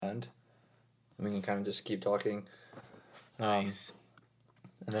and we can kind of just keep talking. Nice.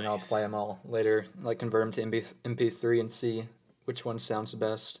 And then I'll play them all later, like convert them to MP3 and see which one sounds the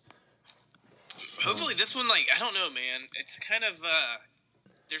best. Hopefully this one, like, I don't know, man. It's kind of,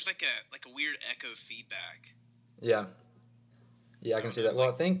 there's like a weird echo feedback. Yeah. Yeah, I can see that. Well,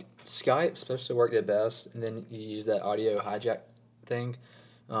 I think Skype's supposed to work the best, and then you use that audio hijack thing.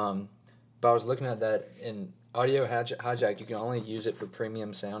 But I was looking at that, in audio hijack, you can only use it for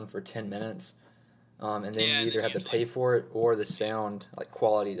premium sound for 10 minutes. And then you either have to pay for it or the sound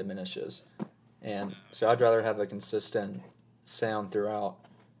quality diminishes. And so I'd rather have a consistent sound throughout.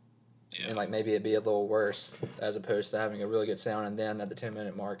 Yeah. And maybe it'd be a little worse as opposed to having a really good sound and then at the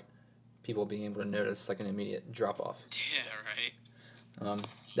 10-minute mark, people being able to notice an immediate drop off. Yeah, right.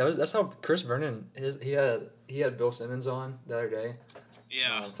 That's how Chris Vernon he had Bill Simmons on the other day.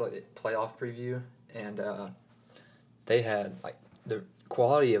 Yeah. For the playoff preview, and they had the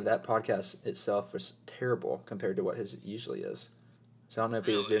quality of that podcast itself was terrible compared to what his usually is. So I don't know if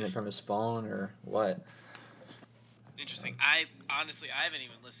he was doing it from his phone or what. Interesting. I haven't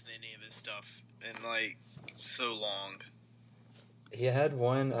even listened to any of his stuff in so long. He had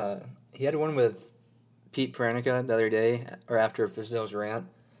one with Pete Pranica the other day, or after Fizdale's rant.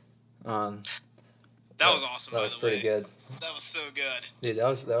 That was awesome. That was pretty good. That was so good, dude. That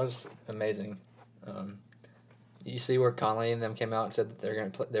was amazing. You see where Conley and them came out and said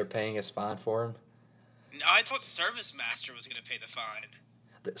that they're paying his fine for him? No, I thought Service Master was going to pay the fine.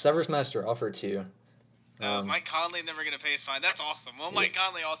 The Service Master offered to. Mike Conley and them are going to pay his fine. That's awesome. Well, Mike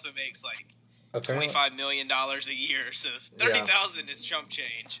Conley also makes $25 million a year, so $30,000 is chump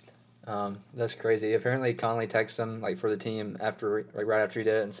change. That's crazy. Apparently, Conley texted him for the team right after he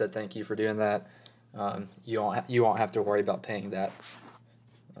did it and said thank you for doing that. You won't have to worry about paying that.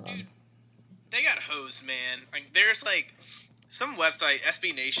 Dude, they got hosed, man. There's some website,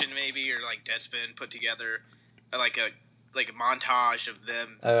 SB Nation maybe, or Deadspin put together a montage of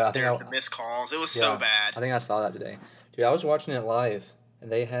them. The missed calls. It was so bad. I think I saw that today, dude. I was watching it live,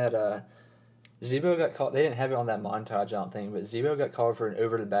 and they had Zebo got called. They didn't have it on that montage, I don't think, but Zebo got called for an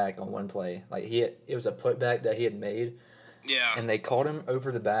over the back on one play. It was a putback that he had made. Yeah. And they called him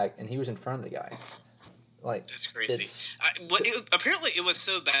over the back, and he was in front of the guy. That's crazy. Apparently, it was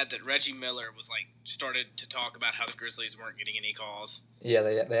so bad that Reggie Miller was started to talk about how the Grizzlies weren't getting any calls. Yeah,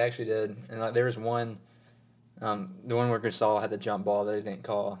 they actually did, and there was one, the one where Gasol had the jump ball that they didn't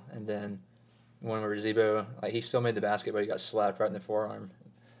call, and then one where Zebo he still made the basket, but he got slapped right in the forearm.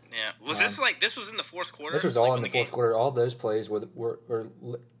 Yeah, was this was in the fourth quarter? This was all in the fourth quarter. All those plays were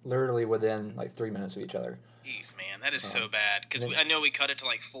literally within 3 minutes of each other. Jeez, man, that is so bad. Because I know we cut it to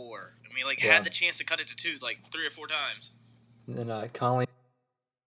 4. And we had the chance to cut it to 2, 3 or 4 times. And then Conley